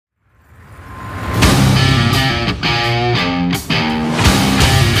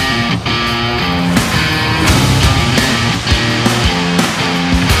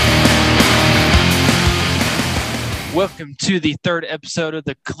to the third episode of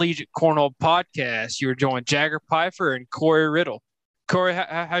the Collegiate Cornhole Podcast. You're joined Jagger Pfeiffer and Corey Riddle. Corey,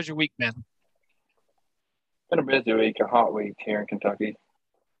 how's your week been? Been a busy week, a hot week here in Kentucky.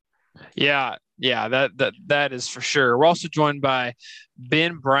 Yeah, that is for sure. We're also joined by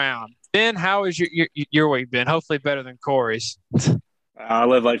Ben Brown. Ben, how is your week been? Hopefully better than Corey's. I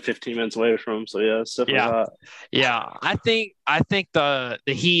live like 15 minutes away from him, so yeah, it's definitely hot. Yeah, I think the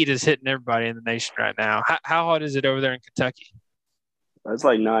heat is hitting everybody in the nation right now. How hot is it over there in Kentucky? It's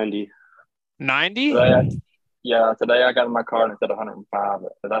like 90. 90? Today I got in my car and it said 105. So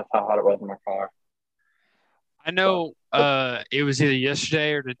that's how hot it was in my car. I know it was either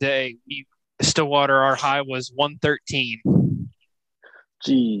yesterday or today. Stillwater, our high was 113.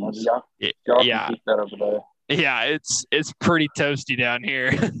 Jeez. Y'all can keep that over there. Yeah, it's pretty toasty down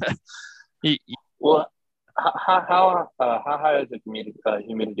here. Well, how high is the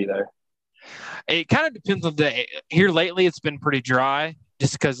humidity there? It kind of depends on the day. Here lately, it's been pretty dry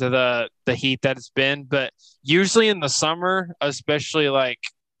just because of the heat that it's been. But usually in the summer, especially like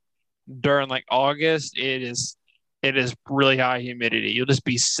during like August, it is really high humidity. You'll just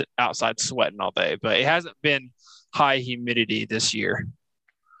be outside sweating all day. But it hasn't been high humidity this year.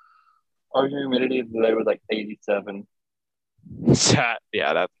 Our humidity today was like 87.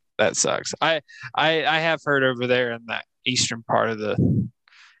 Yeah, that sucks. I have heard over there in that eastern part of the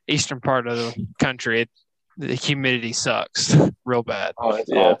country, the humidity sucks real bad. Oh, it's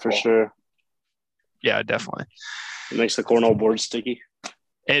yeah, awful. for sure. Yeah, definitely. It makes the cornhole board sticky.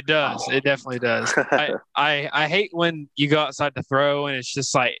 It does. It definitely does. I hate when you go outside to throw and it's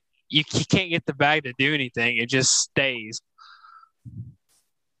just like you can't get the bag to do anything. It just stays.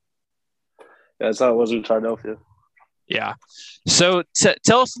 Yeah, that's how it was in Triadelphia. Yeah. So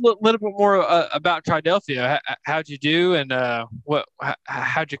tell us a little bit more about Triadelphia. How'd you do, and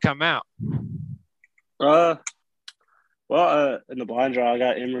how'd you come out? In the blind draw, I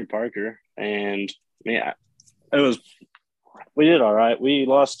got Emory Parker, and yeah, we did all right. We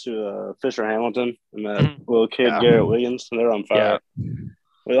lost to Fisher Hamilton and that little kid Garrett Wiggins, and they're on fire. Yeah.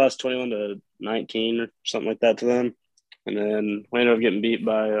 We lost 21-19 or something like that to them, and then we ended up getting beat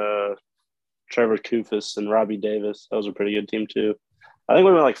by Trevor Kufis and Robbie Davis. That was a pretty good team too. I think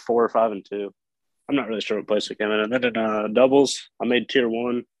we went like 4 or 5-2. I'm not really sure what place we came in. And then in doubles, I made tier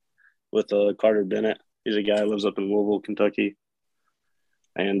 1 with Carter Bennett. He's a guy who lives up in Louisville, Kentucky.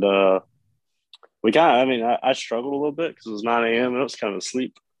 And I struggled a little bit because it was 9 a.m. and I was kind of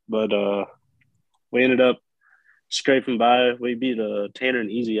asleep. But we ended up scraping by. We beat Tanner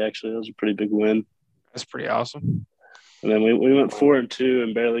and Easy, actually. That was a pretty big win. That's pretty awesome. And then we went 4-2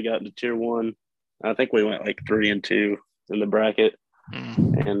 and barely got into tier 1. I think we went like 3-2 in the bracket.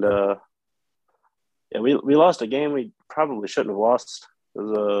 And we lost a game we probably shouldn't have lost. It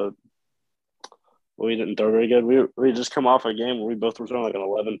was we didn't throw very good. We just come off a game where we both were throwing like an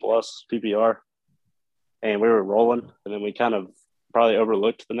 11 plus PPR, and we were rolling. And then we kind of probably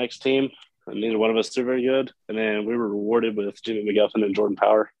overlooked the next team, and neither one of us threw very good. And then we were rewarded with Jimmy McGuffin and Jordan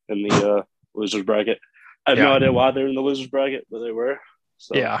Power in the losers bracket. I have no idea why they're in the losers bracket, but they were.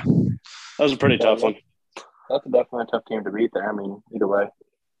 So yeah, that was a pretty tough one. That's definitely a tough team to beat there. I mean, either way.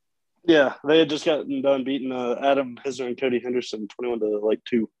 Yeah, they had just gotten done beating Adam Hisner and Cody Henderson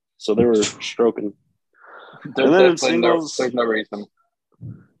 21-2. So they were stroking. And then in singles, there's no reason.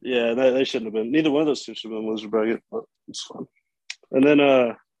 Yeah, they shouldn't have been. Neither one of those teams should have been loser bracket, but it's fun. And then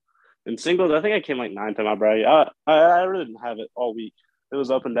in singles, I think I came like 9th in my bracket. I really didn't have it all week. It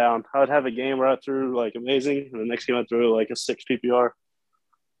was up and down. I would have a game where I threw like amazing, and the next game I threw like a 6 PPR.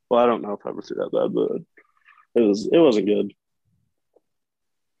 Well, I don't know if I ever threw that bad, but it wasn't good.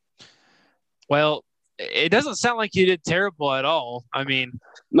 Well, it doesn't sound like you did terrible at all. I mean,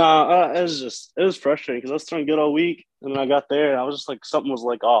 no, it was frustrating because I was throwing good all week, and then I got there and I was just like something was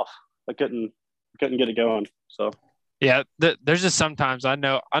like off. I couldn't get it going. So yeah, there's just sometimes I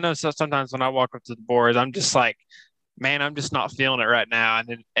know. So sometimes when I walk up to the boards, I'm just like, man, I'm just not feeling it right now,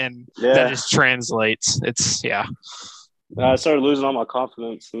 and that just translates. It's I started losing all my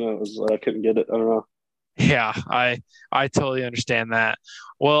confidence, and it was I couldn't get it. I don't know. Yeah, I totally understand that.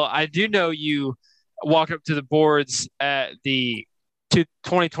 Well, I do know you walk up to the boards at the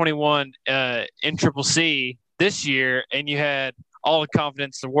 2021 NCCC this year, and you had all the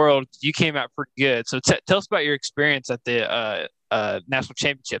confidence in the world. You came out pretty good. So tell us about your experience at the national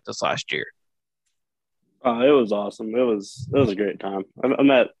championship this last year. It was awesome. It was a great time. I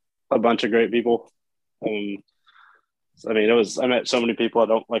met a bunch of great people. I met so many people I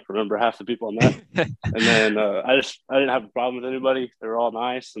don't remember half the people I met. And then I didn't have a problem with anybody. They were all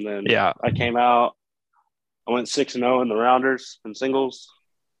nice. And then I came out. I went 6-0 in the rounders and singles,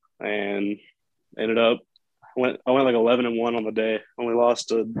 and ended up I went like 11-1 on the day. Only lost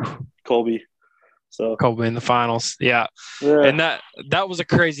to Colby. So Colby in the finals. Yeah. And that was a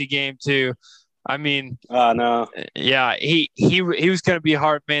crazy game too. I mean, no. Yeah, he was going to be a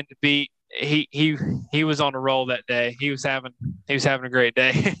hard man to beat. He was on a roll that day. He was having a great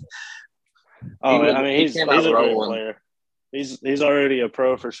day. I mean, he's came a out great rolling. player. He's already a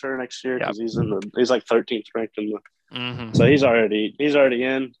pro for sure next year because he's like 13th ranked in the. So he's already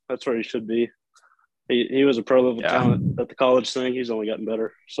in. That's where he should be. He was a pro level talent at the college thing. He's only gotten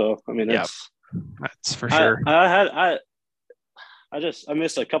better. So I mean, that's for sure. I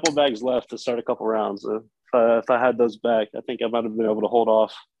missed a couple bags left to start a couple rounds. If I had those back, I think I might have been able to hold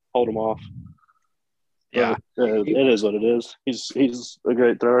them off. Yeah, it is what it is. He's a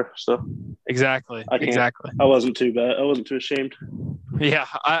great thrower. So exactly. I wasn't too bad. I wasn't too ashamed. Yeah,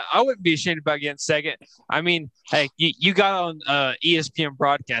 I wouldn't be ashamed about getting second. I mean, hey, you got on ESPN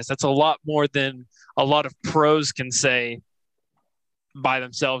broadcast. That's a lot more than a lot of pros can say by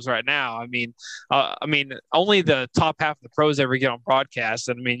themselves right now. I mean, only the top half of the pros ever get on broadcast,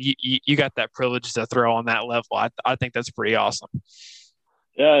 and I mean, you got that privilege to throw on that level. I think that's pretty awesome.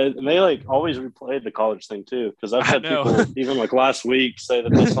 Yeah, and they like always replayed the college thing too, because I've had people even like last week say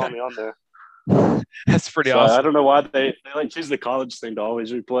that they saw me on there. That's pretty awesome. I don't know why they like choose the college thing to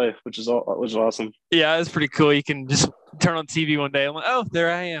always replay, which is awesome. Yeah, it's pretty cool. You can just turn on TV one day and like, oh, there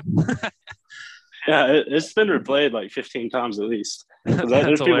I am. Yeah, it's been replayed like 15 times at least. There's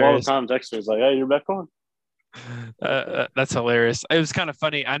people hilarious. all the time texting me. It's like, hey, you're back on. That's hilarious. It was kind of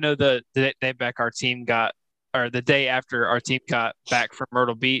funny. I know the day back our team got, or the day after our team got back from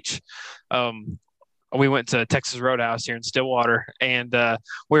Myrtle Beach, we went to Texas Roadhouse here in Stillwater, and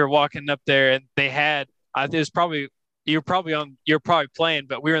we were walking up there, and they had. It was probably you're probably playing,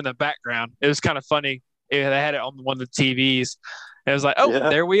 but we were in the background. It was kind of funny. They had it on one of the TVs. It was like,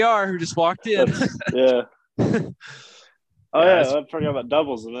 there we are, who just walked in. Yeah. I forgot about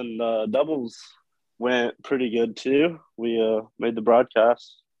doubles, and then doubles went pretty good too. We made the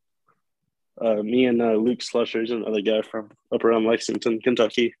broadcast. Me and Luke Slusher, he's another guy from up around Lexington,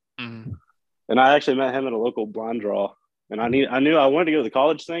 Kentucky. Mm-hmm. And I actually met him at a local blind draw. And I knew I wanted to go to the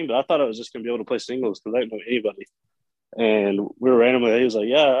college thing, but I thought I was just going to be able to play singles because I didn't know anybody. And we were randomly, he was like,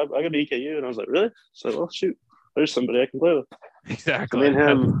 yeah, I go to EKU. And I was like, really? So, well, shoot, there's somebody I can play with. Exactly.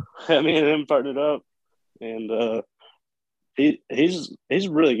 Me and him partnered up. And he's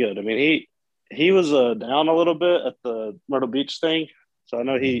really good. I mean, he was down a little bit at the Myrtle Beach thing. So I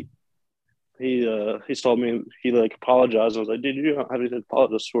know he's told me he like apologized. I was like, dude, you don't have anything to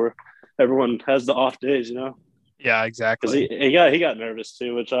apologize for. Everyone has the off days, you know? Yeah, exactly. Because he got nervous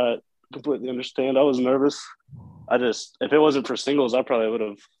too, which I completely understand. I was nervous. If it wasn't for singles, I probably would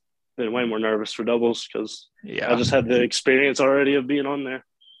have been way more nervous for doubles because I just had the experience already of being on there.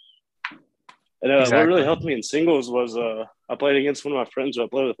 And what really helped me in singles was I played against one of my friends who I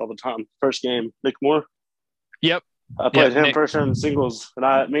play with all the time. First game, Nick Moore. Yep. I played him first round in singles,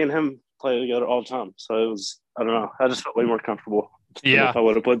 and me and him play together all the time. So it was, I don't know, I just felt way more comfortable. Yeah. If I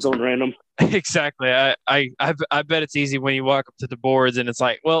would have played someone random. Exactly. I bet it's easy when you walk up to the boards and it's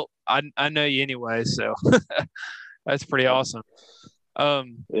like, well, I know you anyway, so that's pretty awesome.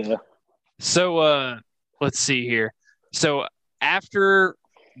 Yeah. So let's see here. So after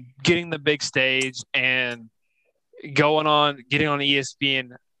getting the big stage and getting on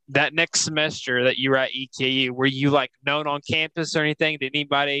ESPN, that next semester that you were at EKU, were you like known on campus or anything? Did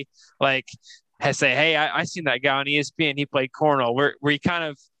anybody like say, hey, I seen that guy on ESPN, he played cornhole? Were you kind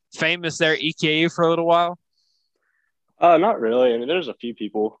of famous there at EKU for a little while? Not really. I mean, there's a few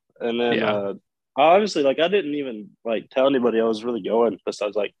people. And then honestly, like I didn't even like tell anybody I was really going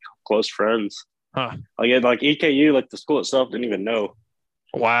besides like close friends. Huh. Like EKU, like the school itself didn't even know.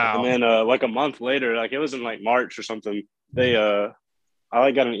 Wow. And then like a month later, like it was in like March or something, I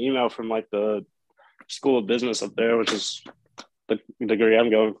like got an email from like the School of Business up there, which is the degree I'm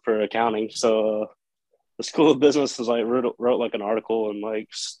going for, accounting. So the School of Business was like wrote like an article and like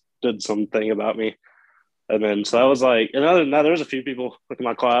did something about me. And then so I was like, and other than that, there was a few people in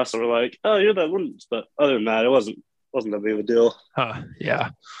my class that were like, "Oh, you're that one." But other than that, it wasn't that big of a deal. Huh? Yeah.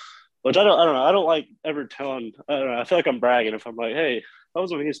 Which I don't know. I don't like ever telling. I don't know. I feel like I'm bragging if I'm like, "Hey, I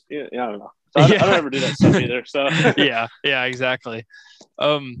was on ESPN." Yeah, I don't know. So I don't ever do that stuff either. So yeah, exactly.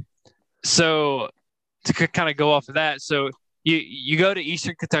 So to kind of go off of that, so you go to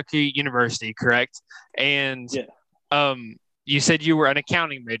Eastern Kentucky University, correct? And you said you were an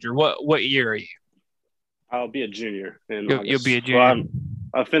accounting major. What year are you? I'll be a junior. You'll be a junior. Well,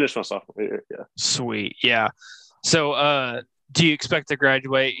 I finished my sophomore year. Yeah. Sweet. Yeah. So, do you expect to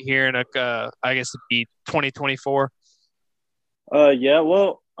graduate here in I guess it'd be 2024? Yeah.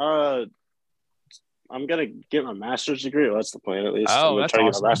 Well, I'm gonna get my master's degree. Well, that's the plan, at least. I'm Oh, gonna that's try to get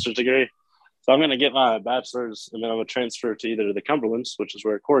awesome. my master's degree. So I'm gonna get my bachelor's, and then I'm gonna transfer to either the Cumberlands, which is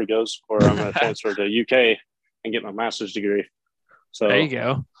where Corey goes, or I'm gonna transfer to UK and get my master's degree. So There you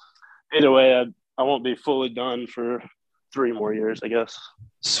go. either way, I won't be fully done for 3 more years, I guess.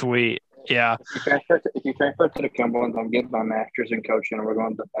 Sweet. Yeah. If you transfer to the Cumberlands, I'm getting my master's in coaching, and we're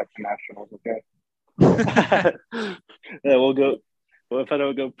going back to nationals. Okay. Yeah, we'll go. Well, if I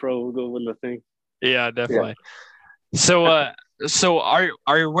don't go pro, we'll go win the thing. Yeah, definitely. So, so are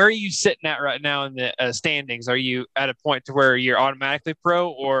where are you sitting at right now in the standings? Are you at a point to where you're automatically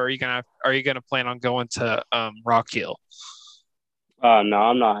pro, or are you gonna plan on going to Rock Hill? No,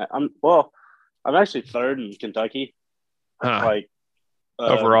 I'm not. I'm actually third in Kentucky. Like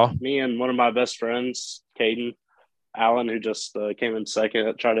overall, me and one of my best friends, Caden Allen, who just came in second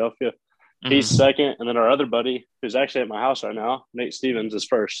at Philadelphia. He's second, and then our other buddy, who's actually at my house right now, Nate Stevens, is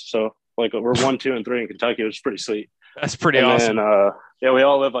first. So like we're 1, 2, and 3 in Kentucky, which is pretty sweet. That's pretty awesome. And then we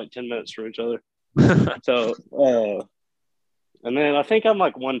all live like 10 minutes from each other. So and then I think I'm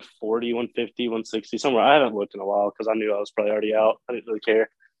like 140, 150, 160 somewhere. I haven't looked in a while because I knew I was probably already out. I didn't really care.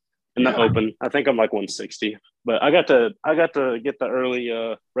 In the open, I think I'm like 160. But I got to get the early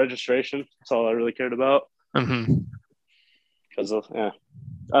registration. That's all I really cared about. Because I don't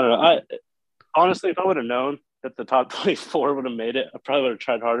know. Honestly, if I would have known that the top 24 would have made it, I probably would have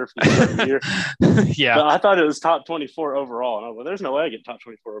tried harder from the start of the year. Yeah. But I thought it was top 24 overall. And I was like, there's no way I get top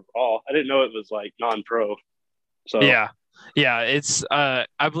 24 overall. I didn't know it was like non-pro. So yeah. It's I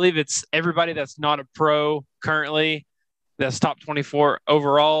believe it's everybody that's not a pro currently that's top 24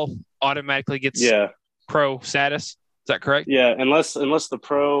 overall automatically gets pro status. Is that correct? Yeah, unless the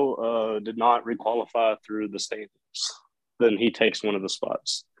pro did not requalify through the standings, then he takes one of the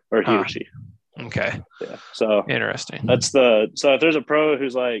spots, or he or she. Okay. Yeah. So interesting. So if there's a pro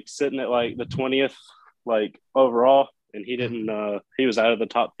who's like sitting at like the 20th like overall, and he didn't he was out of the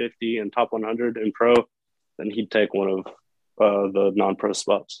top 50 and top 100 in pro, then he'd take one of the non-pro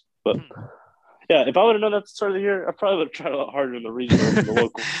spots. But yeah, if I would have known that at the start of the year, I probably would have tried a lot harder in the regional and the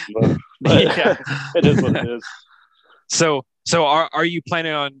local. But it is what it is. So are you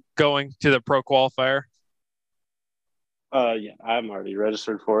planning on going to the pro qualifier? Yeah, I'm already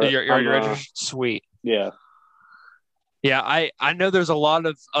registered for it. You're already registered? Sweet. Yeah. Yeah, I know there's a lot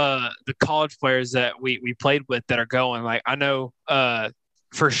of the college players that we played with that are going. Like I know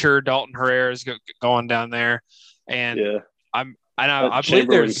for sure Dalton Herrera is going down there, and I believe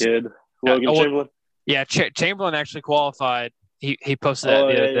there's kid Logan Chamberlain. Yeah, Chamberlain actually qualified. He posted that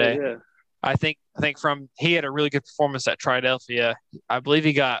the other day. Yeah. I think he had a really good performance at Philadelphia. I believe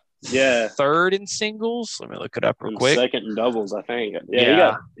he got third in singles. Let me look it up real quick. Second in doubles, I think.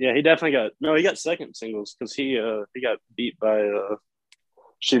 Yeah, he definitely got second in singles because he got beat by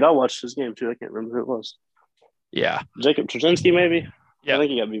shoot, I watched his game too. I can't remember who it was. Yeah. Jacob Trzynski, maybe? Yeah. I think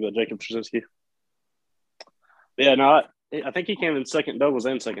he got beat by Jacob Trzynski. Yeah, no, I think he came in second doubles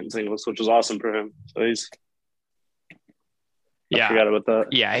and second singles, which was awesome for him. So I forgot about that.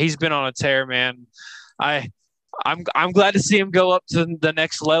 Yeah, he's been on a tear, man. I'm glad to see him go up to the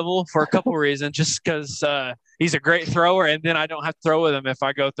next level for a couple reasons. Just because he's a great thrower, and then I don't have to throw with him if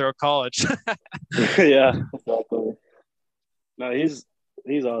I go through college. Yeah, exactly. No, he's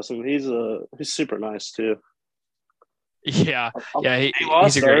awesome. He's super nice too. Yeah, he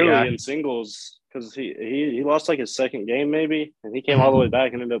lost he's a great early guy. in singles because he lost like his second game maybe, and he came all the way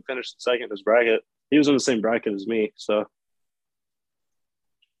back and ended up finishing second in his bracket. He was in the same bracket as me, so.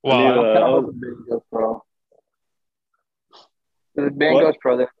 Well, the Ben goes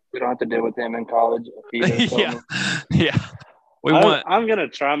pro, then we don't have to deal with him in college. Yeah. I'm gonna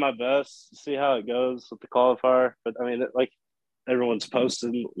try my best to see how it goes with the qualifier, but I mean, like everyone's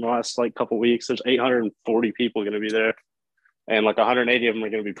posted in the last like couple weeks, there's 840 people going to be there, and like 180 of them are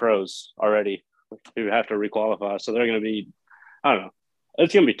going to be pros already who have to requalify. So they're going to be, I don't know,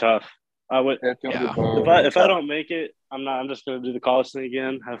 it's going to be tough. If I don't make it, I'm just going to do the college thing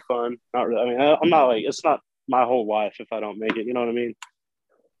again, have fun. Not really. I mean, I'm not like, it's not my whole life if I don't make it. You know what I mean?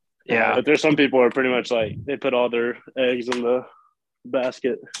 Yeah. But there's some people who are pretty much like they put all their eggs in the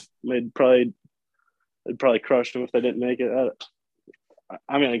basket. They'd probably crush them if they didn't make it.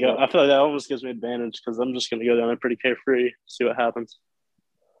 I'm gonna go. I feel like that almost gives me advantage because I'm just gonna go down there pretty carefree, see what happens.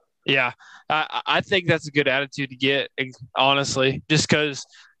 Yeah, I think that's a good attitude to get. Honestly, just because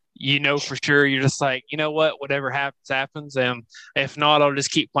for sure you're just like, you know what, whatever happens, and if not, I'll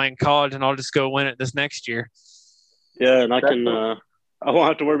just keep playing college and I'll just go win it this next year. Yeah, and I won't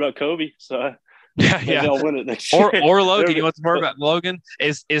have to worry about Kobe, so maybe I'll win it next year. Or Logan. You want to worry about Logan?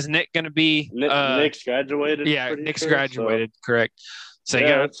 Is Nick going to be? Nick's graduated. Yeah, Nick's graduated. So. Correct. So you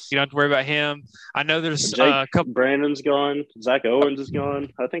don't have to worry about him. I know there's a couple. Brandon's gone. Zach Owens is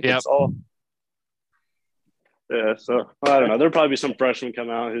gone. I think it's all. Yeah, so I don't know. There'll probably be some freshmen come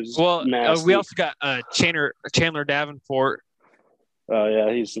out who's nasty. We also got Chandler Davenport. Oh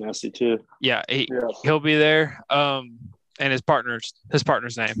yeah, he's nasty too. Yeah, he'll be there. And his partner's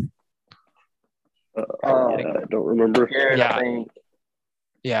name. I don't remember.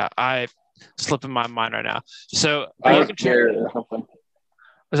 Yeah, I slipping my mind right now. So Logan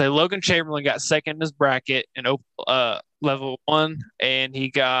Chamberlain got second in his bracket in level 1, and he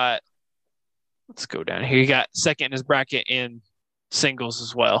got. Let's go down here. He got second in his bracket in singles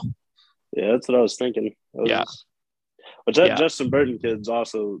as well. Yeah, that's what I was thinking. But that Justin Burton kid's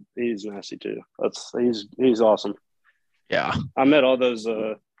also he's nasty too. He's awesome. Yeah, I met all those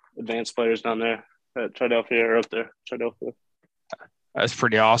advanced players down there at Triadelphia or up there. Triadelphia. That's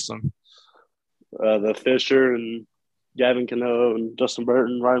pretty awesome. The Fisher and Gavin Cano and Justin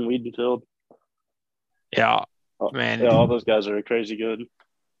Burton, Ryan Wiedenfield. Yeah, man. Yeah, all those guys are crazy good.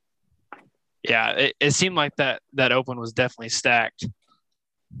 Yeah, it seemed like that open was definitely stacked.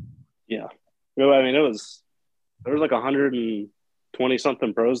 Yeah. Well, I mean, there was like 120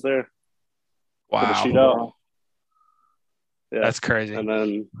 something pros there. Wow. For the shootout. Yeah. That's crazy. And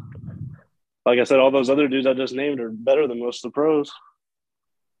then, like I said, all those other dudes I just named are better than most of the pros.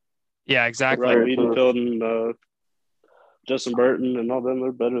 Yeah, exactly. Ryan Wiedenfield and Justin Burton and all them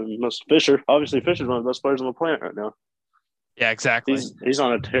are better than most. Fisher. Obviously, Fisher's one of the best players on the planet right now. Yeah, exactly. He's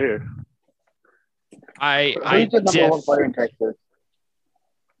on a tear. He's the number one player in Texas.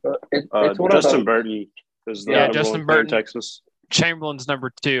 It's Justin Burton is the number Justin one player in Burton. Texas. Chamberlain's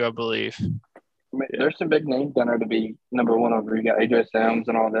number 2, I believe. I mean, there's some big names down there to be number 1 over. You got AJ Sims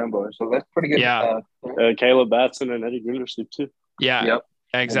and all them boys, so that's pretty good. Yeah. Caleb Batson and Eddie Grindersleeve too. Yeah. Yep.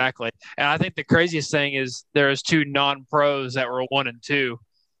 Exactly. And I think the craziest thing is there's 2 non-pros that were 1 and 2,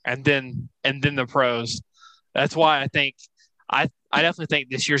 and then the pros. That's why I think I definitely think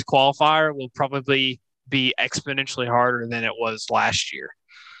this year's qualifier will probably be exponentially harder than it was last year.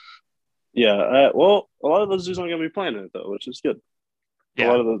 Yeah. Well, a lot of those dudes aren't going to be playing it though, which is good. Yeah. A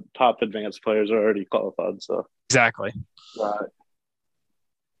lot of the top advanced players are already qualified. So exactly. Right.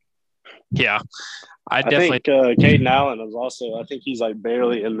 Yeah. I think Caden Allen is also. I think he's like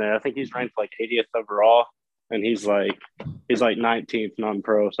barely in there. I think he's ranked like 80th overall, and he's like 19th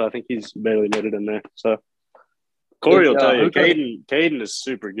non-pro. So I think he's barely made it in there. So Corey will tell you, Caden is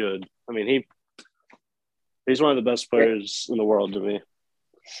super good. I mean, he's one of the best players in the world to me.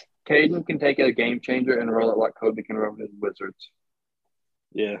 Caden can take a game changer and roll it like Kobe can roll his Wizards.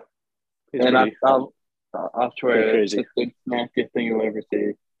 Yeah, and I'll swear it's the nastiest thing you'll ever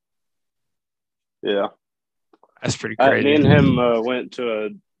see. Yeah, that's pretty crazy. Me and him went to a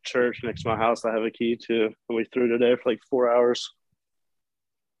church next to my house. I have a key to, and we threw today for like 4 hours.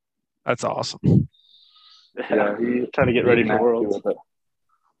 That's awesome. Yeah, he's trying to get ready for Worlds.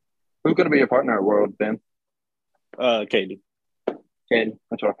 Who's going to be your partner at Worlds, Ben? Caden. Caden,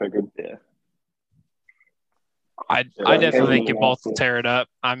 that's what I figured. Yeah. I definitely think you both will tear it up.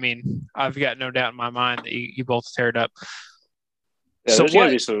 I mean, I've got no doubt in my mind that you both tear it up. Yeah, there's going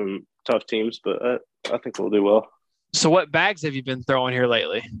to be some tough teams, but I think we'll do well. So what bags have you been throwing here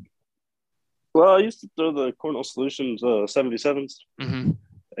lately? Well, I used to throw the Cornell Solutions 77s. Mm-hmm.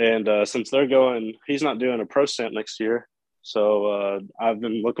 And since they're going – he's not doing a pro stamp next year. So I've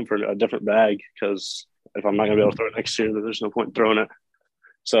been looking for a different bag because if I'm not going to be able to throw it next year, then there's no point in throwing it.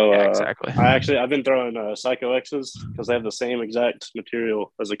 So exactly. I've been throwing Psycho X's because they have the same exact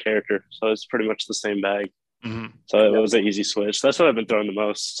material as a character. So it's pretty much the same bag. Mm-hmm. So it was an easy switch. That's what I've been throwing the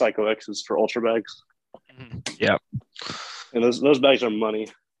most, Psycho X's for ultra bags. Mm-hmm. Yep. And those bags are money.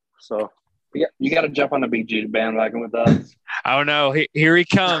 So you got to jump on the BG bandwagon with us. Oh no! Here he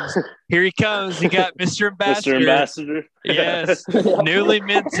comes! Here he comes! You got Mr. Ambassador. Mr. Ambassador. Yes, newly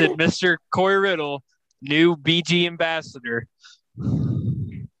minted Mr. Corey Riddle, new BG Ambassador.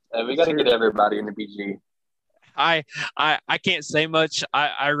 We got to get everybody in the BG. I can't say much.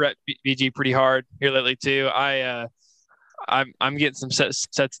 I rep BG pretty hard here lately too. I'm getting some sets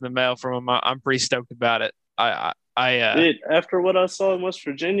in the mail from him. I'm pretty stoked about it. Dude, after what I saw in West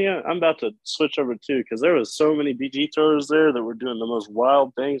Virginia, I'm about to switch over too because there was so many BG throwers there that were doing the most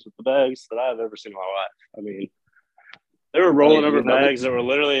wild things with the bags that I've ever seen in my life. I mean, they were rolling over bags that were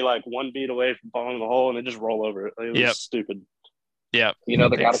literally like 1 beat away from falling in the hole, and they just roll over it. Like, it was stupid. Yeah, they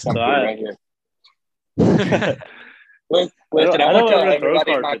got to come right here. Listen, I want to tell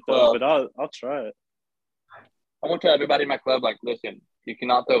everybody in my club, but I'll try it. I want to tell everybody in my club, like, listen, you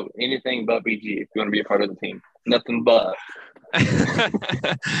cannot throw anything but BG if you want to be a part of the team. Nothing but.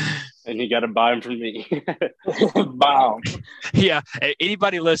 And you got to buy them from me. Bomb. Yeah,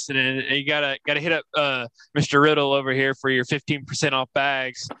 anybody listening, you gotta hit up Mr. Riddle over here for your 15% off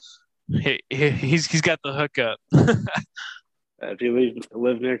bags. He's got the hookup. If you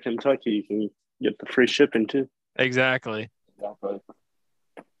live near Kentucky, you can get the free shipping too. Exactly. Exactly.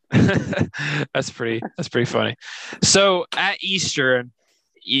 That's pretty funny. So at Eastern,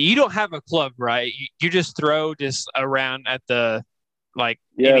 you don't have a club, right? You just throw just around at the Most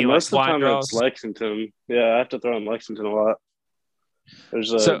of the time draws? it's Lexington. Yeah, I have to throw in Lexington a lot.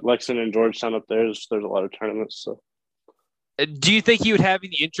 There's Lexington and Georgetown up there. There's a lot of tournaments. So, do you think you would have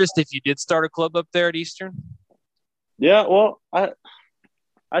any interest if you did start a club up there at Eastern? yeah, well,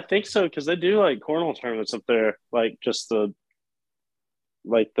 I think so because they do like cornhole tournaments up there, like just the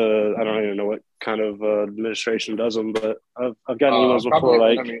I don't even know what kind of administration does them, but I've gotten emails before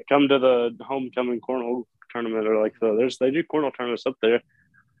like come to the homecoming cornhole tournament or like they do cornhole tournaments up there.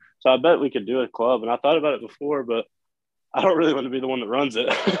 So I bet we could do a club, and I thought about it before, but I don't really want to be the one that runs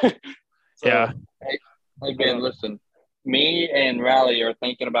it. So, yeah. Hey Ben, listen, me and Riley are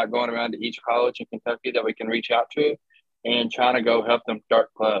thinking about going around to each college in Kentucky that we can reach out to and trying to go help them start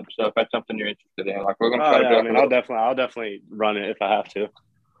clubs. So if that's something you're interested in, like we're going to try to do. I mean, I'll definitely run it if I have to.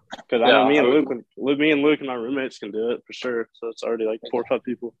 Because I know me and Luke and my roommates can do it for sure. So it's already like 4 or 5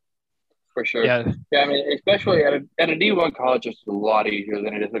 people. For sure. Yeah. I mean, especially at a D1 college, it's a lot easier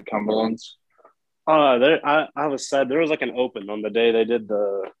than it is at Cumberland's. I was sad. There was like an open on the day they did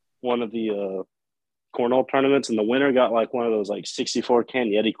one of the cornhole tournaments, and the winner got like one of those like 64 can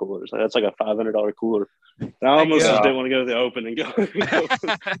Yeti coolers. That's like a $500 cooler. And I almost just didn't want to go to the open and go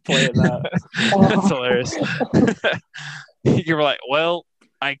play in that. That's hilarious. You were like, well,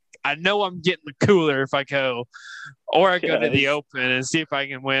 I know I'm getting the cooler if I go, or I go to the open and see if I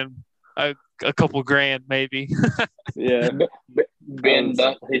can win a couple grand maybe. Yeah. Ben,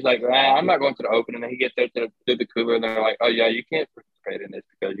 he's like, I'm not going to the open, and then he gets there to do the cooler, and they're like, oh yeah, you can't participate in this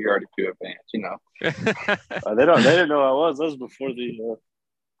because you're already too advanced, you know. They didn't know I was. That was before the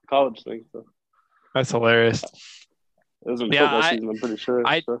college thing. So. That's hilarious. It was in football season, I'm pretty sure.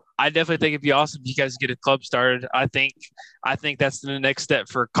 I definitely think it'd be awesome if you guys get a club started. I think that's the next step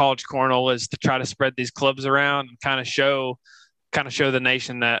for college cornhole is to try to spread these clubs around and kind of show the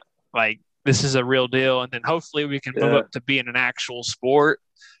nation that like this is a real deal, and then hopefully we can move up to being an actual sport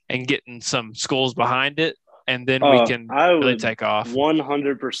and getting some schools behind it, and then we can really take off.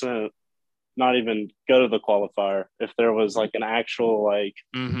 100% not even go to the qualifier if there was like an actual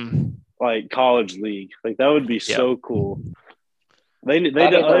like college league. Like that would be so cool. They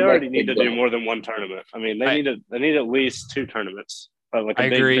already need to do more than one tournament. I mean, they need at least 2 tournaments, like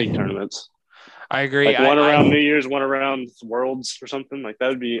big tournaments. I agree. Like one around New Year's, one around Worlds or something. Like that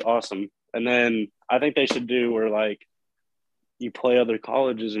would be awesome. And then I think they should do where like you play other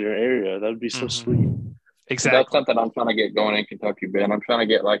colleges in your area. That would be so sweet. Exactly. That's something I'm trying to get going in Kentucky, Ben. I'm trying to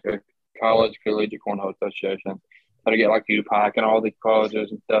get like a college collegiate cornhole association. Try to get like UPIC and all the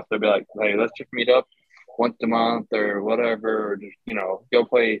colleges and stuff. They'll be like, hey, let's just meet up once a month or whatever, or just, go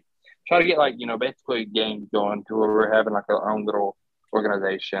play. Try to get like, basically games going to where we're having like our own little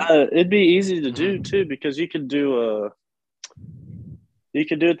organization. It'd be easy to do too, because you could do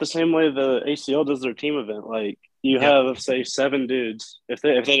it the same way the ACL does their team event. Like you have, say, 7 dudes. If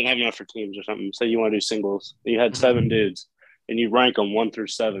they didn't have enough for teams or something, say you want to do singles, you had 7 dudes, and you rank them 1 through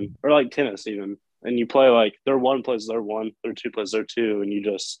 7, or like tennis even, and you play like their 1 plays their 1, their 2 plays their 2, and you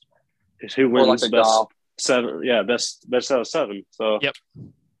just who wins best golf. 7? Yeah, best out of 7. So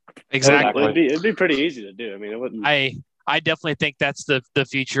exactly. It'd be pretty easy to do. I mean, it wouldn't. I definitely think that's the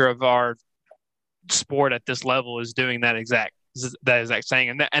future of our sport at this level is doing that exact thing,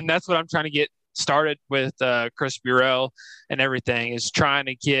 and that's what I'm trying to get started with Chris Burrell and everything, is trying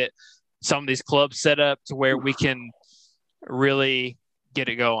to get some of these clubs set up to where we can really get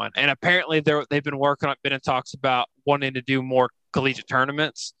it going. And apparently they've been been in talks about wanting to do more collegiate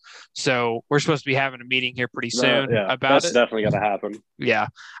tournaments. So we're supposed to be having a meeting here pretty soon about that's it. That's definitely going to happen. Yeah.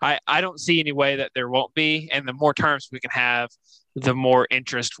 I don't see any way that there won't be. And the more tournaments we can have, the more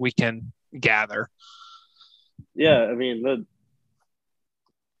interest we can gather. Yeah. I mean,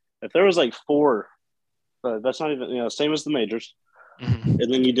 if there was like 4, that's not even, same as the majors. And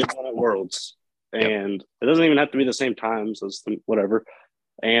then you did one at Worlds. And it doesn't even have to be the same times as whatever.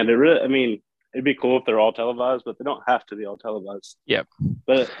 And it'd be cool if they're all televised, but they don't have to be all televised. Yep.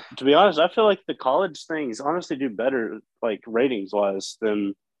 But to be honest, I feel like the college things honestly do better, like ratings wise,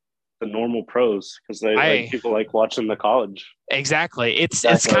 than the normal pros, because people like watching the college. Exactly. It's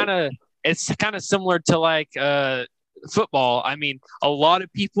kind of similar to like football. I mean, a lot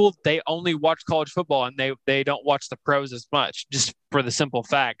of people, they only watch college football and they don't watch the pros as much, just for the simple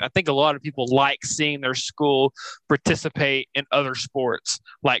fact. I think a lot of people like seeing their school participate in other sports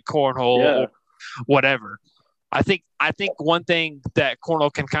like cornhole or whatever. I think one thing that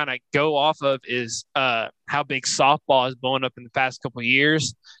cornhole can kind of go off of is how big softball has blown up in the past couple of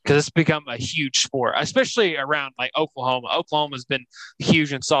years, because it's become a huge sport, especially around like Oklahoma. Oklahoma's been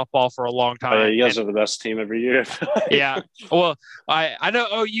huge in softball for a long time. Oh, yeah, you guys are the best team every year. Yeah, well, I know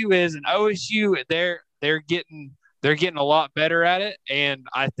OU is, and OSU they're getting a lot better at it, and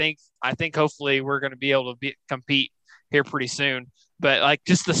I think hopefully we're going to be able to compete here pretty soon. But like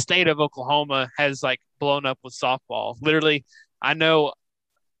just the state of Oklahoma has like blown up with softball. Literally, I know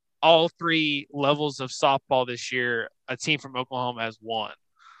all 3 levels of softball this year, a team from Oklahoma has won.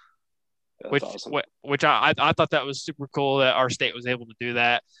 That's awesome. Which I thought that was super cool that our state was able to do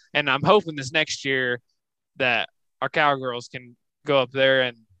that. And I'm hoping this next year that our Cowgirls can go up there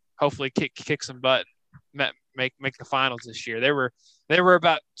and hopefully kick some butt, make the finals this year. They were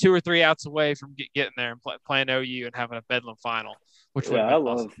about 2 or 3 outs away from getting there and playing OU and having a Bedlam final. Which I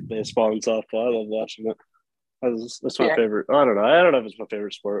love baseball and softball. I love watching it. That's my favorite. I don't know if it's my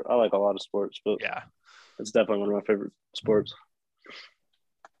favorite sport. I like a lot of sports, but yeah, it's definitely one of my favorite sports.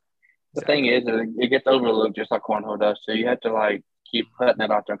 The thing is, it gets overlooked just like cornhole does. So you have to like keep putting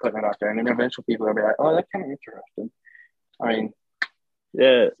it out there, and then eventually people will be like, "Oh, that's kind of interesting." I mean,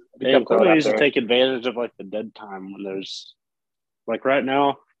 yeah, and cornhole needs to take advantage of like the dead time when there's like right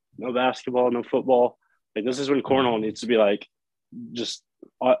now, no basketball, no football. Like this is when cornhole needs to be like just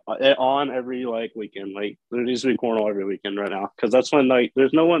on every like weekend. Like there needs to be cornhole every weekend right now, because that's when like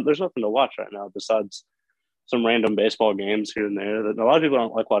there's nothing to watch right now besides some random baseball games here and there. That a lot of people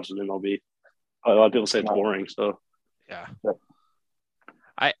don't like watching MLB. A lot of people say it's boring. So yeah,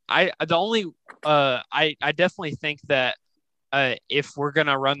 I definitely think that if we're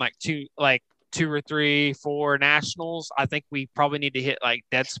gonna run like 2 or 3, 4 nationals, I think we probably need to hit like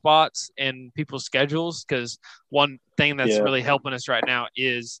dead spots in people's schedules, because one thing that's really helping us right now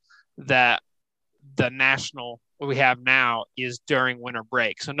is that the national we have now is during winter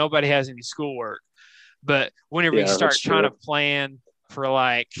break, so nobody has any schoolwork. But whenever you start trying to plan for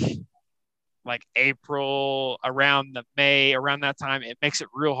like April, around May, around that time, it makes it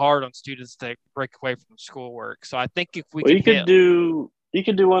real hard on students to break away from schoolwork. So I think if we you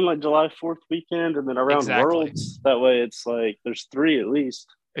could do one like July 4th weekend and then around Worlds. That way it's like there's 3 at least.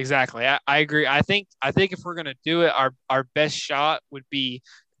 Exactly. I agree. I think if we're going to do it, our best shot would be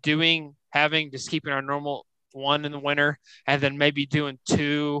keeping our normal 1 in the winter, and then maybe doing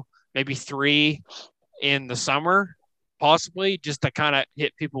 2, maybe 3 in the summer, possibly, just to kind of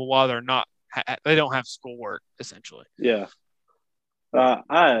hit people while they don't have schoolwork, essentially. Yeah. Like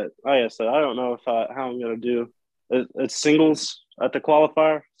I said, I don't know how I'm going to do it. It's singles at the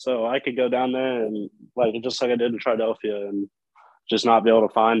qualifier, so I could go down there and like just like I did in Philadelphia and just not be able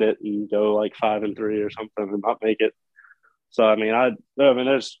to find it and go like 5-3 or something and not make it. So I mean,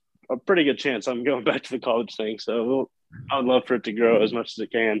 there's a pretty good chance I'm going back to the college thing. So I would love for it to grow as much as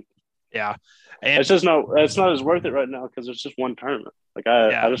it can. Yeah, and it's not as worth it right now because it's just one tournament. Like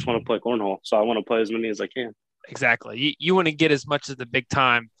I just want to play cornhole, so I want to play as many as I can. Exactly. You want to get as much of the big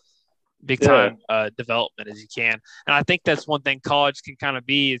time development as you can, and I think that's one thing college can kind of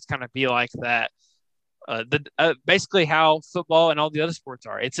be. It's kind of be like that. Basically how football and all the other sports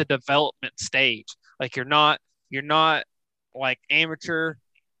are. It's a development stage. Like you're not like amateur.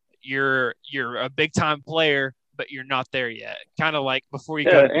 You're a big time player, but you're not there yet. Kind of like before you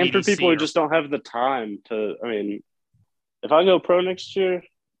go to and for people who just don't have the time to. I mean, if I go pro next year,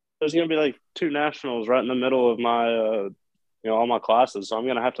 there's going to be like 2 nationals right in the middle of my all my classes. So I'm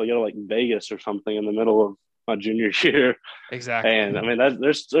going to have to go to like Vegas or something in the middle of my junior year. Exactly. And I mean,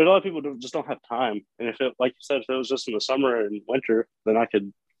 there's a lot of people who just don't have time. And if it, like you said, if it was just in the summer and winter, then I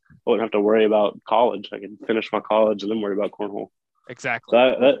wouldn't have to worry about college. I could finish my college and then worry about cornhole. Exactly.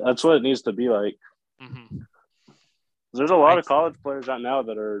 So that's what it needs to be like. Mm-hmm. There's a lot of college players out now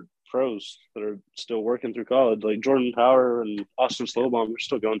that are pros that are still working through college. Like Jordan Power and Austin Slowbaum, they're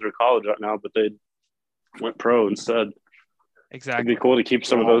still going through college right now, but they went pro instead. Exactly. It'd be cool to keep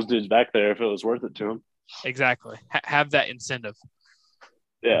some of those dudes back there if it was worth it to them. Exactly. Have that incentive.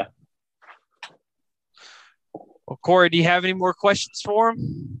 Yeah. Well, Corey, do you have any more questions for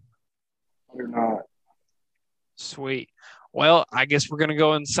him? Or not. Sweet. Well, I guess we're going to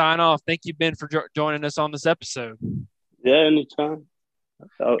go and sign off. Thank you, Ben, for joining us on this episode. Yeah, anytime.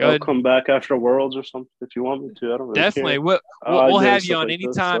 I'll come back after Worlds or something if you want me to. I don't really Definitely. care. We'll have you on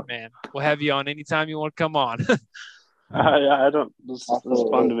anytime, man. We'll have you on anytime you want to come on. I don't. This is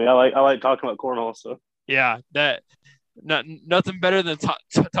fun to me. I like talking about cornhole. So yeah, Nothing better than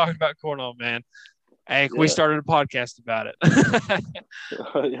talking about cornhole, man. Hey, we started a podcast about it.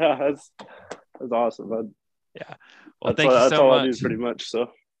 Yeah, that's awesome, bud. Yeah. Well, thank you so much. That's all I do pretty much.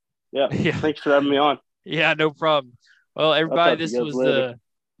 So, yeah. Thanks for having me on. Yeah, no problem. Well, everybody, this was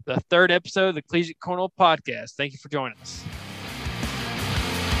the third episode of the Collegiate Cornhole Podcast. Thank you for joining us.